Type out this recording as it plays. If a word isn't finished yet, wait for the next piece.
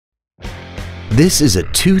This is a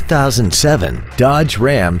 2007 Dodge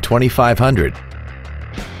Ram 2500.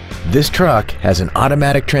 This truck has an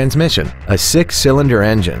automatic transmission, a 6-cylinder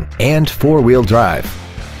engine, and 4-wheel drive.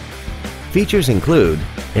 Features include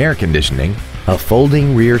air conditioning, a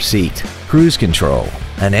folding rear seat, cruise control,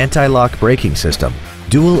 an anti-lock braking system,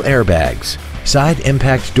 dual airbags, side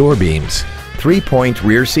impact door beams, 3-point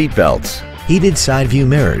rear seat belts, heated side view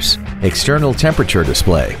mirrors, external temperature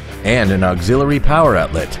display, and an auxiliary power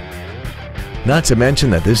outlet. Not to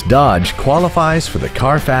mention that this Dodge qualifies for the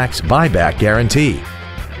Carfax buyback guarantee.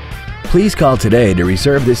 Please call today to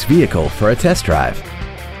reserve this vehicle for a test drive.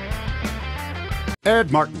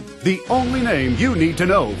 Ed Martin, the only name you need to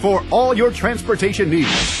know for all your transportation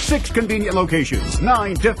needs. 6 convenient locations,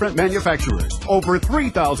 9 different manufacturers, over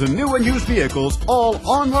 3,000 new and used vehicles, all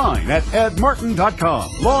online at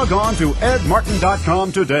edmartin.com. Log on to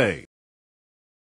edmartin.com today.